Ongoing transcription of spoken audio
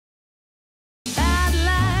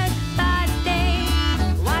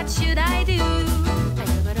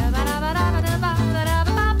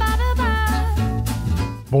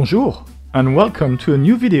Bonjour and welcome to a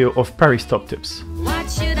new video of Paris Top Tips. What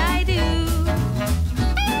should I do?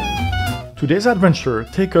 Today's adventure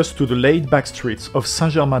takes us to the laid-back streets of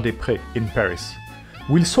Saint-Germain-des-Prés in Paris.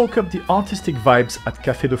 We'll soak up the artistic vibes at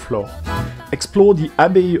Café de Flore, explore the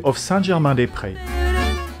Abbey of Saint-Germain-des-Prés,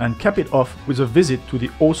 and cap it off with a visit to the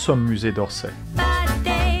awesome Musée d'Orsay. Bad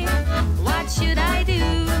day. What should I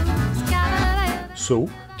do? So,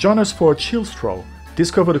 join us for a chill stroll,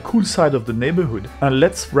 discover the cool side of the neighborhood, and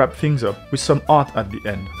let's wrap things up with some art at the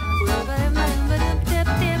end.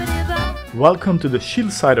 Welcome to the chill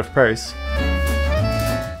side of Paris.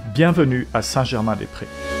 Bienvenue à Saint-Germain-des-Prés.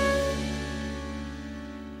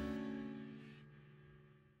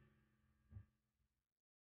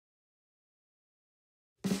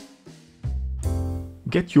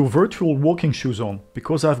 Get your virtual walking shoes on,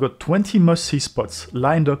 because I've got 20 must-see spots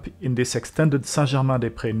lined up in this extended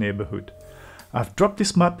Saint-Germain-des-Prés neighborhood. I've dropped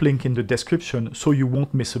this map link in the description so you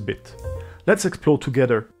won't miss a bit. Let's explore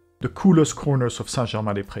together the coolest corners of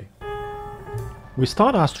Saint-Germain-des-Prés. We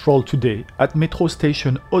start our stroll today at metro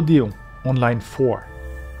station Odéon on line 4.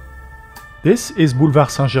 This is Boulevard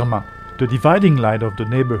Saint-Germain, the dividing line of the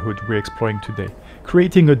neighborhood we're exploring today,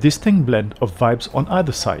 creating a distinct blend of vibes on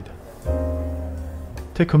either side.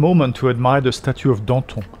 Take a moment to admire the statue of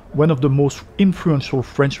Danton, one of the most influential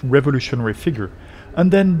French revolutionary figures, and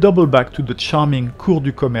then double back to the charming Cour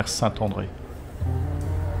du Commerce Saint-André.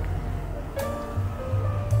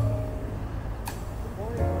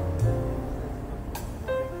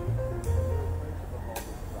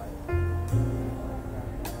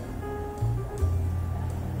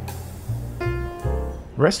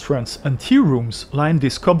 Restaurants and tea rooms line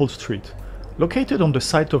this cobbled street, located on the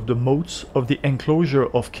site of the moats of the enclosure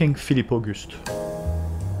of King Philippe Auguste.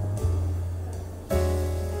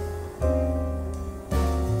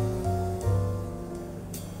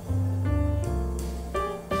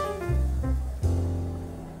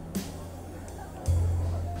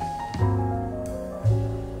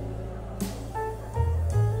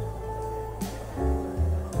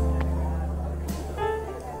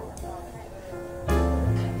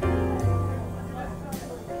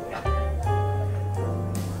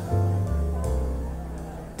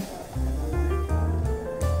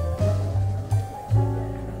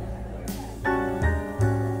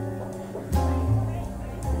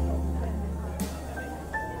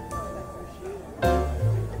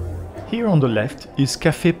 Here on the left is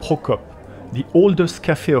Café Procope, the oldest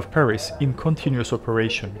café of Paris in continuous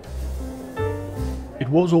operation. It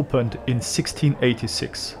was opened in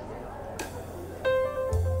 1686.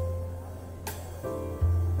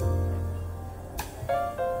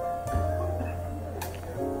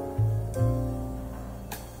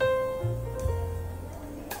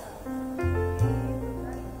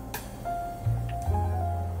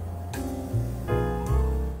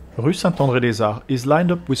 Rue Saint-André-des-Arts is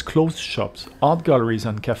lined up with closed shops, art galleries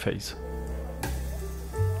and cafes.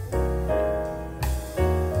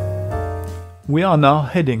 We are now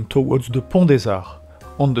heading towards the Pont des Arts,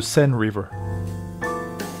 on the Seine River.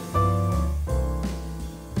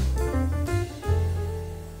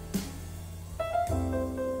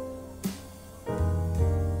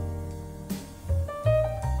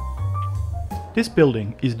 This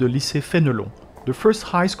building is the Lycée Fénelon, the first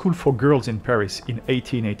high school for girls in Paris in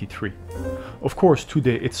 1883. Of course,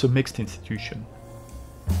 today it's a mixed institution.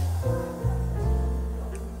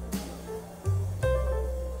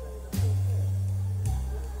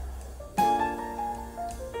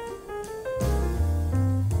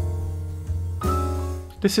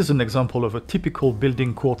 This is an example of a typical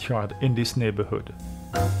building courtyard in this neighborhood.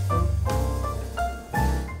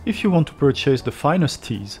 If you want to purchase the finest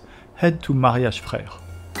teas, head to Mariage Frères.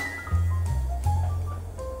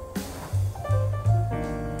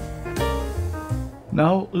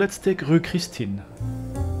 Now let's take Rue Christine.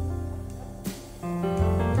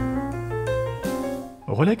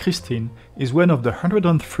 Relais Christine is one of the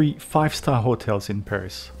 103 five-star hotels in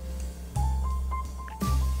Paris.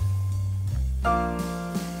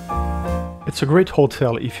 It's a great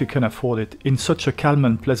hotel if you can afford it in such a calm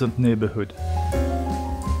and pleasant neighborhood.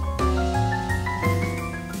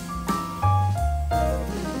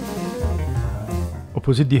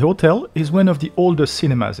 Opposite the hotel is one of the oldest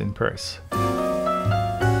cinemas in Paris.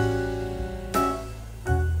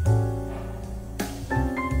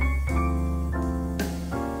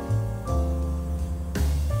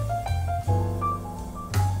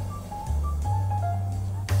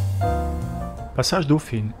 Passage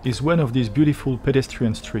Dauphine is one of these beautiful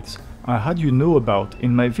pedestrian streets I had you know about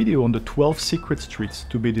in my video on the 12 secret streets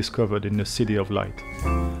to be discovered in the City of Light.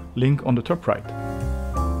 Link on the top right.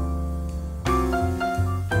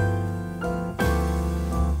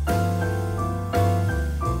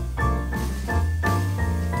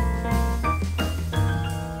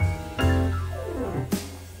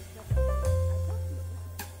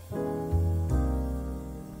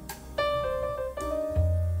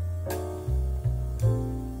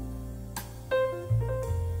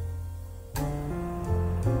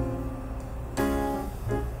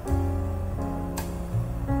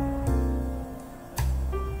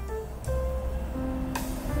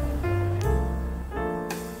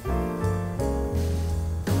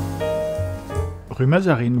 Rue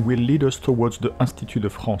Mazarine will lead us towards the Institut de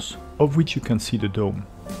France, of which you can see the dome.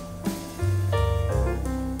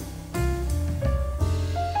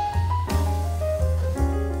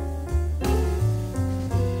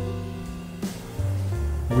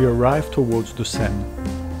 We arrive towards the Seine.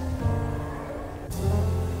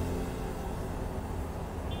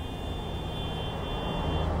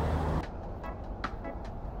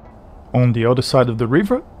 On the other side of the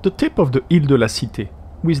river, the tip of the Île de la Cité,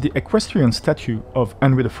 with the equestrian statue of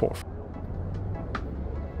Henry IV,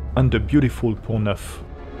 and the beautiful Pont Neuf.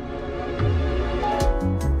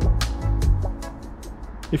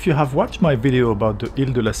 If you have watched my video about the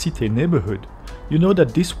Île de la Cité neighborhood, you know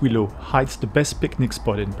that this willow hides the best picnic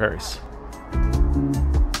spot in Paris.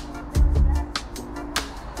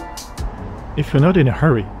 If you're not in a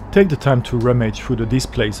hurry, take the time to rummage through the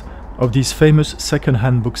displays of these famous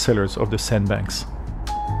second-hand booksellers of the Seine banks.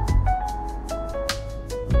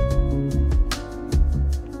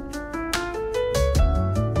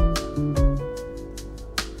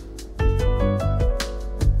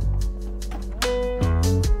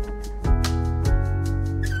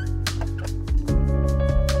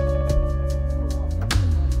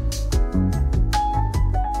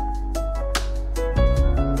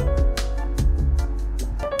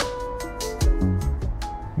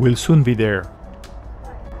 We'll soon be there.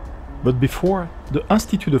 But before, the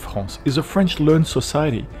Institut de France is a French learned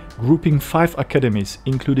society grouping 5 academies,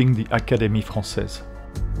 including the Académie Française.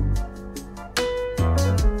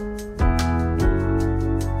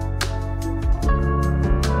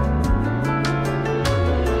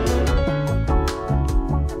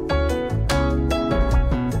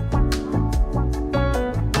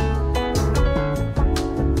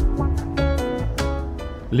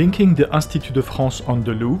 Linking the Institut de France on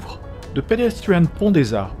the Louvre, the pedestrian Pont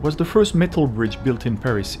des Arts was the first metal bridge built in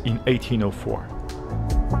Paris in 1804.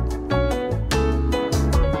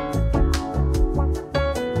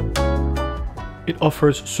 It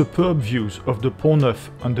offers superb views of the Pont Neuf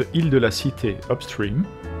and the Île de la Cité upstream,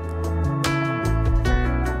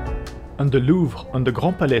 and the Louvre and the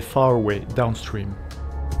Grand Palais far away downstream.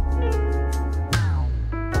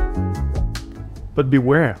 But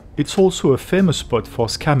beware, it's also a famous spot for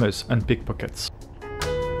scammers and pickpockets.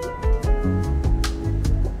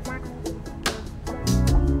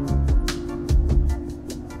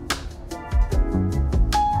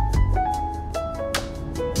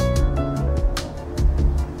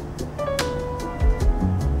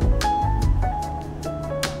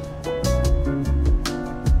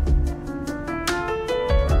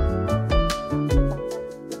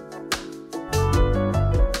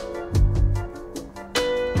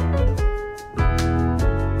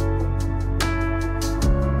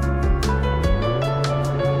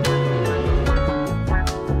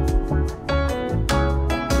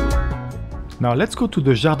 Now let's go to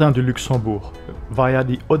the Jardin de Luxembourg via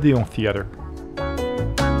the Odéon Theatre.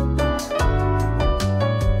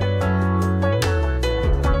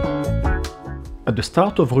 At the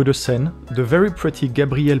start of Rue de Seine, the very pretty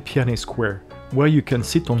Gabriel Piernet Square, where you can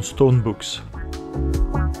sit on stone books.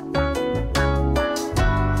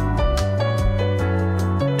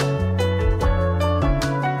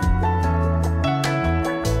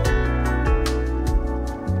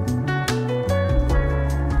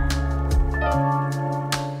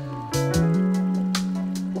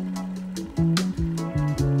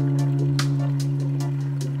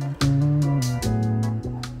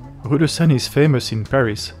 Rue de Seine is famous in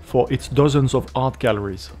Paris for its dozens of art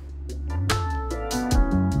galleries.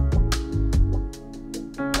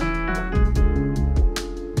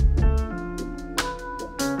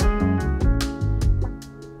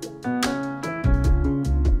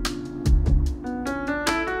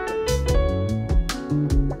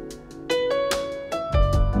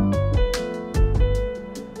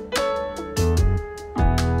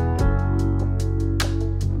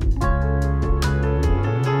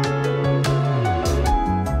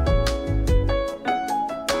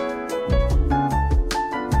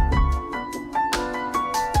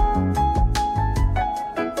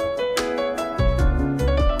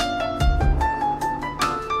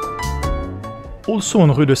 Also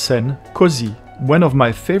on Rue de Seine, Cosi, one of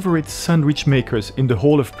my favorite sandwich makers in the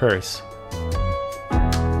whole of Paris.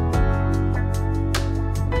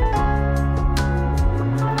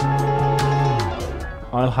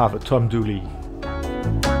 I'll have a Tom Dooley.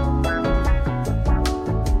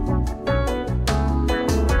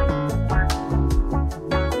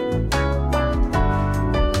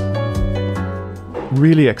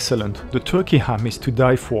 Really excellent, the turkey ham is to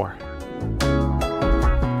die for.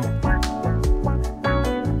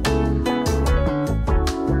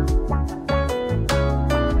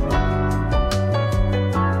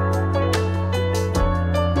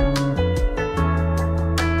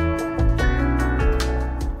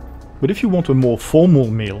 But if you want a more formal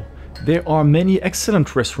meal, there are many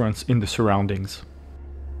excellent restaurants in the surroundings.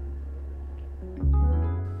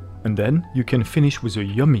 And then you can finish with a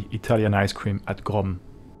yummy Italian ice cream at Grom.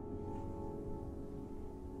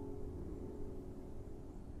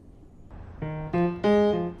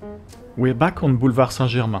 We're back on Boulevard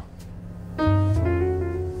Saint-Germain.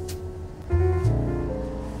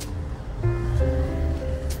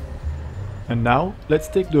 And now, let's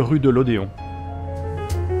take the Rue de l'Odéon.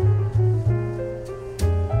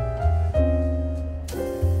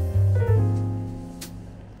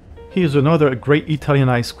 Here's another great Italian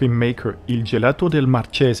ice cream maker, Il Gelato del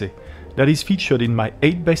Marchese, that is featured in my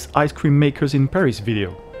 8 best ice cream makers in Paris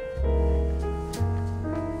video.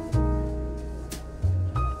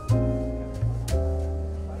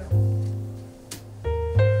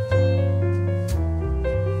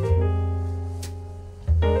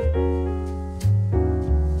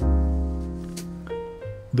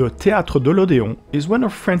 The Théâtre de l'Odéon is one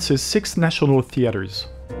of France's 6 national theatres.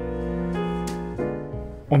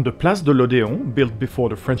 On the Place de l'Odéon, built before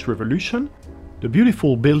the French Revolution, the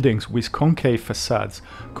beautiful buildings with concave facades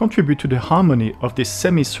contribute to the harmony of this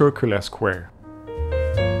semicircular square.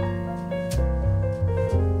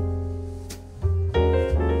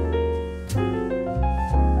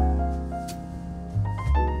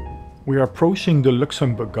 We are approaching the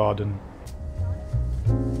Luxembourg Garden.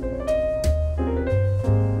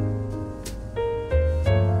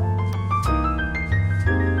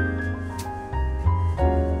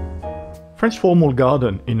 French formal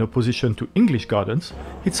garden, in opposition to English gardens,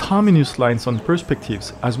 its harmonious lines and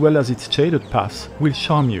perspectives, as well as its shaded paths, will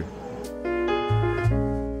charm you.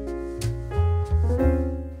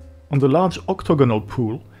 On the large octagonal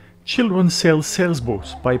pool, children sail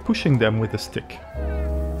sailboats by pushing them with a stick.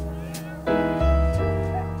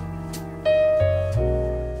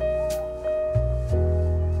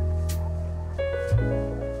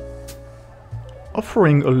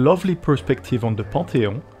 Offering a lovely perspective on the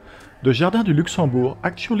Panthéon, the Jardin du Luxembourg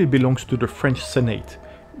actually belongs to the French Senate,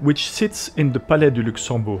 which sits in the Palais du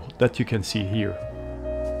Luxembourg that you can see here.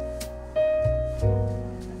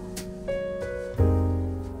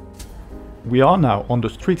 We are now on the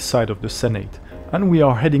street side of the Senate, and we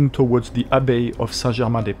are heading towards the Abbey of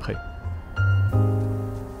Saint-Germain-des-Prés.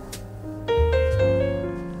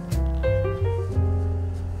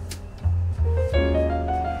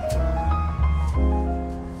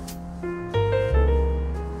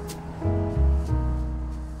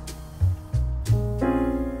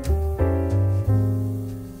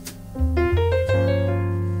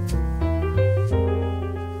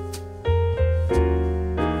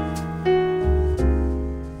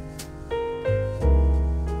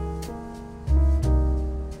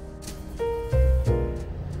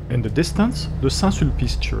 In the distance, the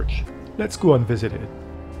Saint-Sulpice Church. Let's go and visit it.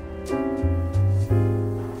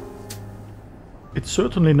 It's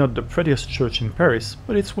certainly not the prettiest church in Paris,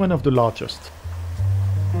 but it's one of the largest.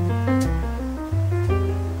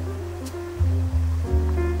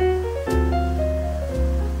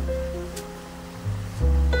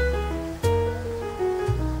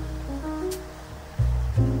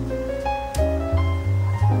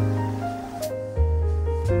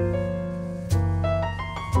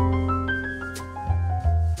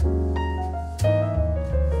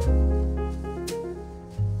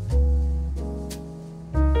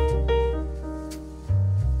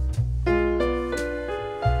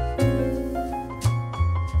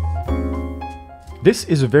 This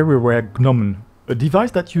is a very rare gnomon, a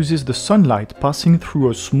device that uses the sunlight passing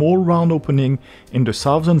through a small round opening in the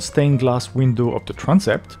southern stained glass window of the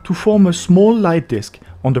transept to form a small light disc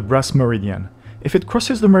on the brass meridian. If it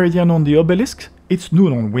crosses the meridian on the obelisk, it's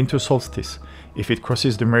noon on winter solstice. If it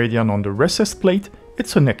crosses the meridian on the recessed plate,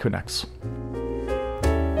 it's an equinox.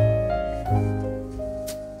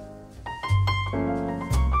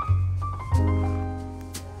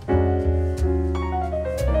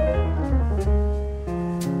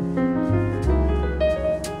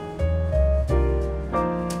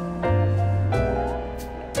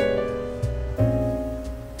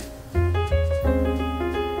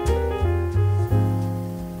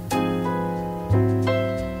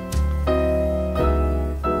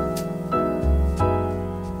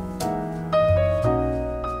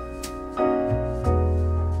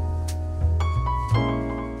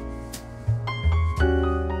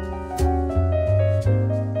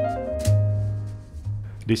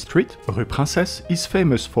 This street, Rue Princesse, is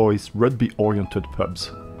famous for its rugby-oriented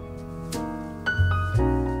pubs.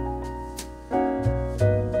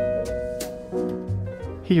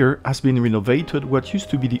 Here has been renovated what used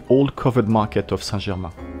to be the old covered market of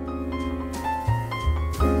Saint-Germain.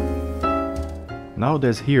 Now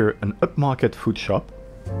there's here an upmarket food shop,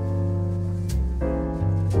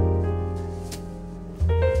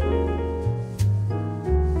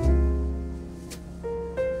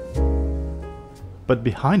 but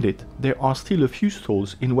behind it there are still a few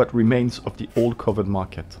stalls in what remains of the old covered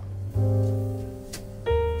market.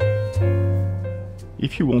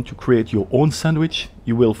 If you want to create your own sandwich,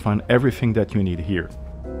 you will find everything that you need here.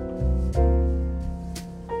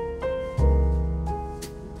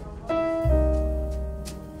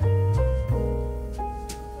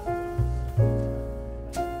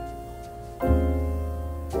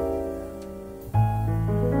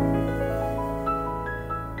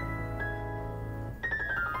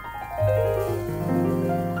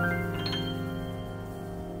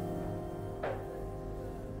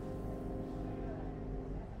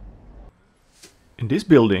 This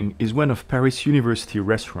building is one of Paris University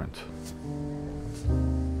restaurants.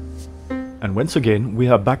 And once again, we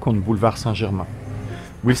are back on Boulevard Saint-Germain.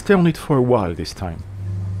 We'll stay on it for a while this time.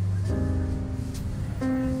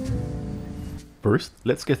 First,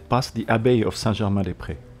 let's get past the Abbey of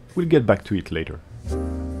Saint-Germain-des-Prés. We'll get back to it later.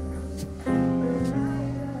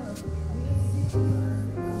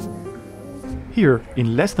 Here,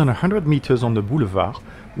 in less than 100 meters on the boulevard,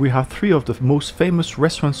 we have three of the most famous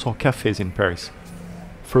restaurants or cafes in Paris.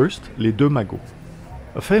 First, Les Deux Magots,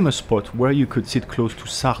 a famous spot where you could sit close to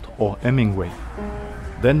Sartre or Hemingway.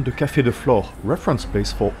 Then the Café de Flore, reference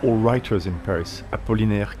place for all writers in Paris,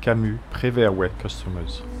 Apollinaire, Camus, Prévert were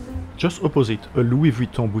customers. Just opposite, a Louis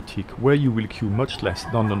Vuitton boutique where you will queue much less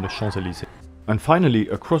than on the Champs-Élysées. And finally,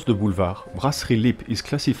 across the boulevard, Brasserie Lipp is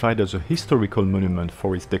classified as a historical monument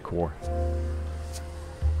for its decor.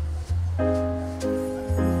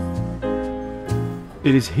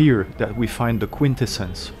 It is here that we find the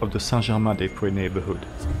quintessence of the Saint-Germain-des-Prés neighborhood.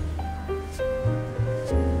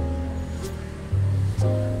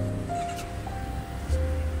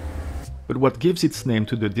 But what gives its name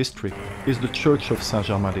to the district is the Church of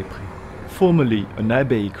Saint-Germain-des-Prés, formerly an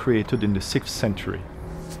abbey created in the 6th century.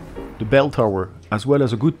 The bell tower, as well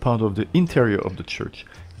as a good part of the interior of the church,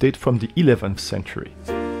 date from the 11th century.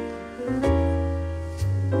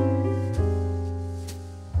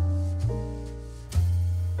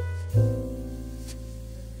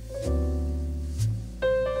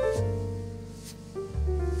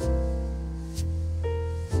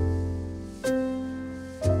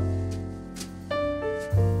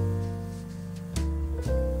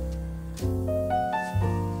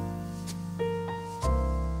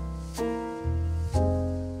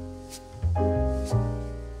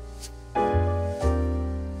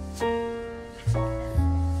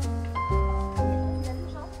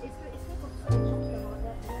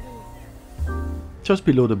 Just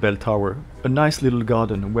below the bell tower, a nice little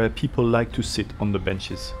garden where people like to sit on the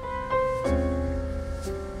benches.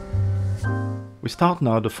 We start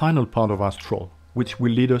now the final part of our stroll, which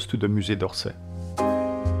will lead us to the Musée d'Orsay.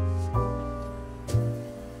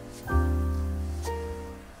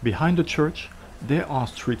 Behind the church, there are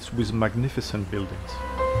streets with magnificent buildings.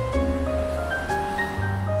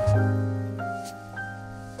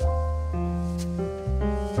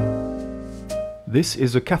 This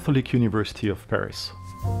is the Catholic University of Paris.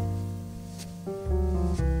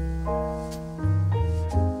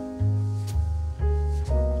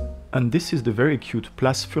 And this is the very cute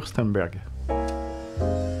Place Furstemberg.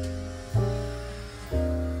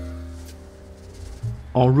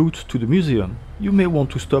 En route to the museum, you may want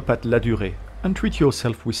to stop at La Durée and treat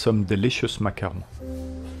yourself with some delicious macarons.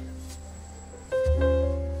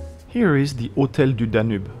 Here is the Hôtel du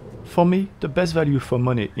Danube, for me the best value for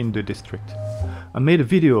money in the district. I made a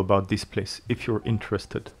video about this place if you're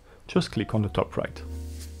interested. Just click on the top right.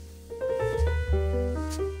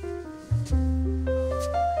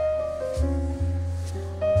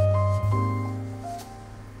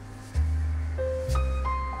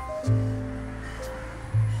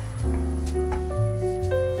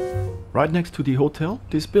 Right next to the hotel,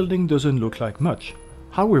 this building doesn't look like much.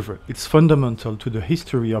 However, it's fundamental to the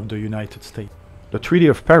history of the United States. The Treaty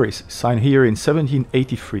of Paris, signed here in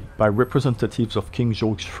 1783 by representatives of King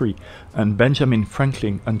George III and Benjamin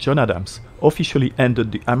Franklin and John Adams, officially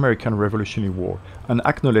ended the American Revolutionary War and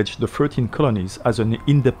acknowledged the 13 colonies as an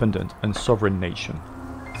independent and sovereign nation.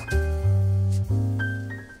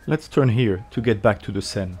 Let's turn here to get back to the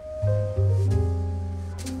Seine.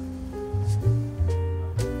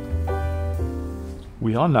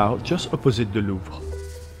 We are now just opposite the Louvre.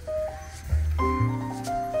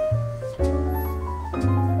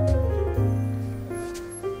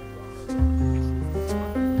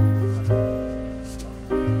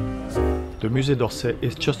 The Musée d'Orsay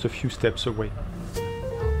is just a few steps away.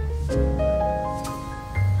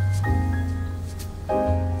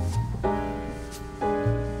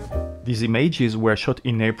 These images were shot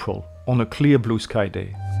in April, on a clear blue sky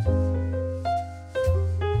day.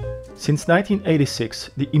 Since 1986,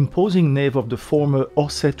 the imposing nave of the former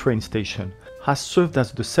Orsay train station has served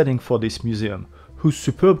as the setting for this museum, whose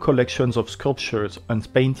superb collections of sculptures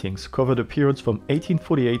and paintings cover the periods from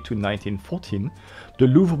 1848 to 1914, the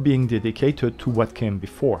Louvre being dedicated to what came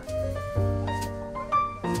before.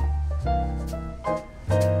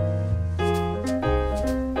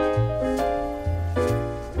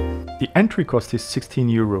 The entry cost is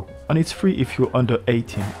 €16 and it's free if you're under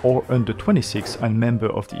 18 or under 26 and member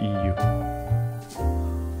of the EU.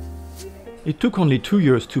 It took only 2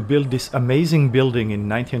 years to build this amazing building in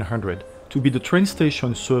 1900 to be the train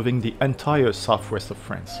station serving the entire southwest of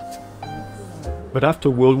France. But after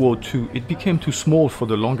World War II it became too small for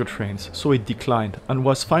the longer trains, so it declined and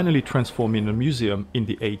was finally transformed in a museum in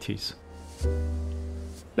the 80s.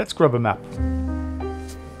 Let's grab a map.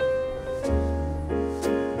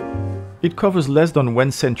 It covers less than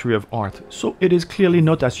 1 century of art, so it is clearly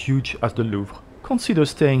not as huge as the Louvre. Consider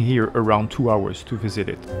staying here around 2 hours to visit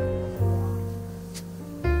it.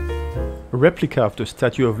 A replica of the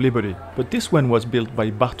Statue of Liberty, but this one was built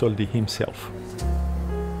by Bartholdi himself.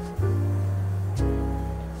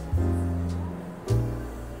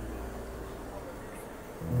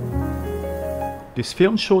 This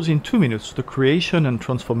film shows in 2 minutes the creation and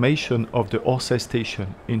transformation of the Orsay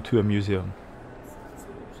station into a museum.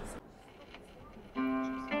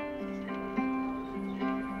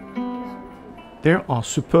 There are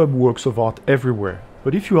superb works of art everywhere,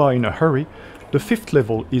 but if you are in a hurry, the 5th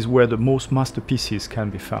level is where the most masterpieces can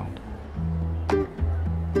be found.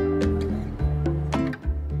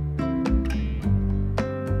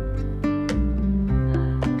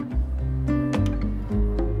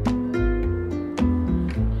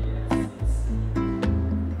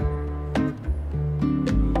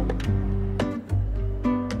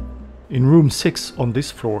 In room 6 on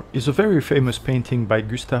this floor is a very famous painting by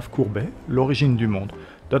Gustave Courbet, L'Origine du Monde,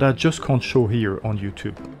 that I just can't show here on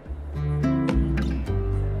YouTube.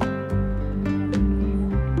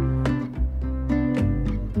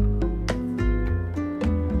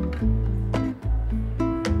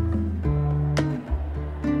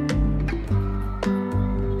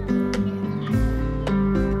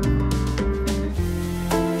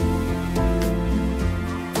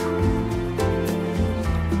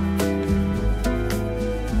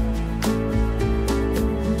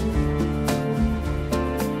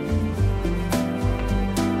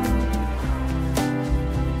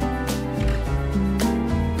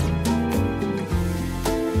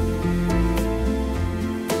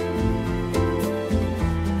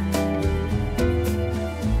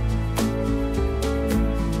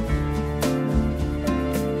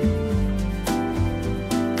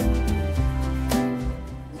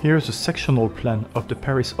 Here is a sectional plan of the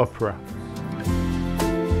Paris Opera.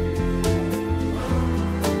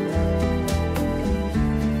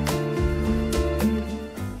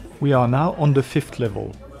 We are now on the 5th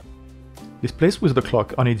level. This place with the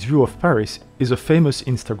clock on its view of Paris is a famous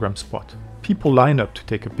Instagram spot. People line up to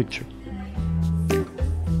take a picture.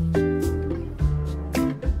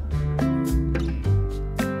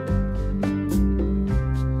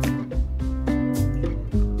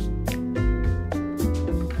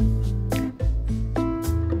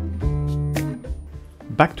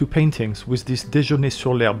 Back to paintings with this Déjeuner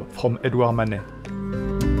sur l'herbe from Edouard Manet.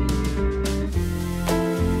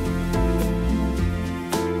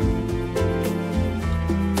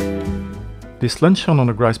 This Luncheon on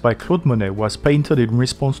the Grass by Claude Monet was painted in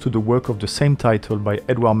response to the work of the same title by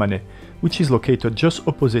Edouard Manet, which is located just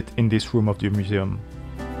opposite in this room of the museum.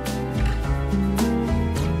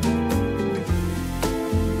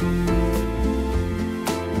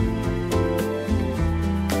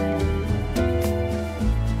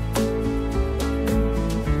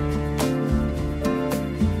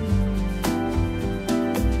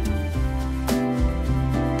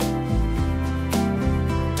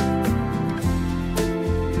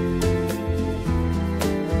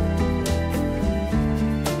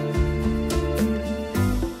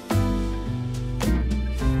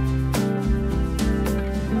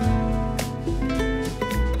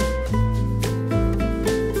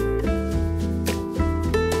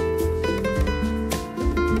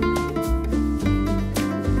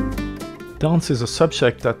 Dance is a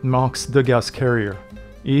subject that marks Degas' career.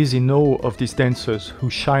 He is in awe of these dancers who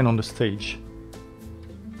shine on the stage.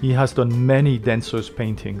 He has done many dancers'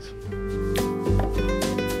 paintings.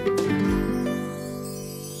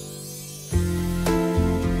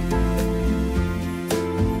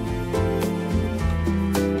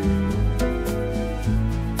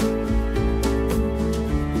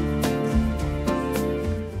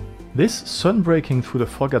 This sun breaking through the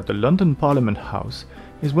fog at the London Parliament House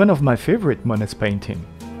is one of my favorite Monet's painting.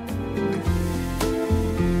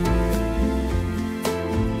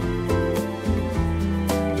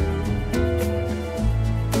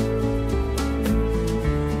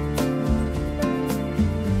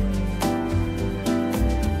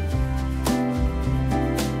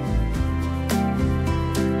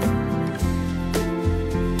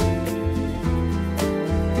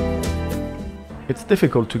 It's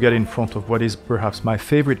difficult to get in front of what is perhaps my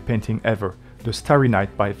favorite painting ever, The Starry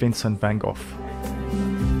Night by Vincent van Gogh.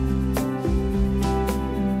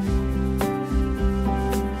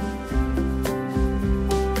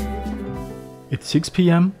 It's 6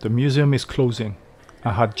 p.m, the museum is closing.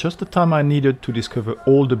 I had just the time I needed to discover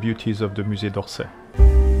all the beauties of the Musée d'Orsay.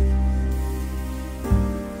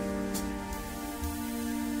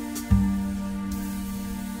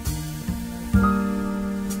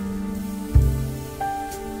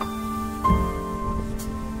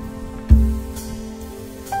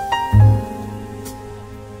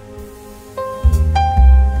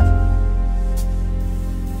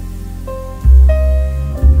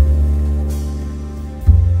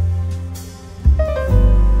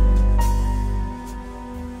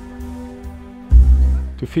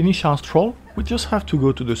 To finish our stroll, we just have to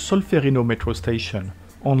go to the Solferino metro station,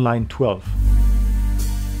 on line 12.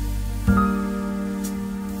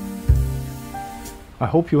 I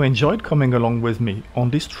hope you enjoyed coming along with me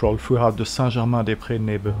on this stroll throughout the Saint-Germain-des-Prés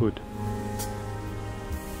neighborhood.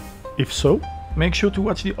 If so, make sure to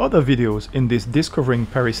watch the other videos in this Discovering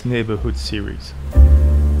Paris neighborhood series.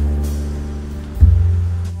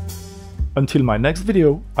 Until my next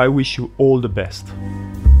video, I wish you all the best.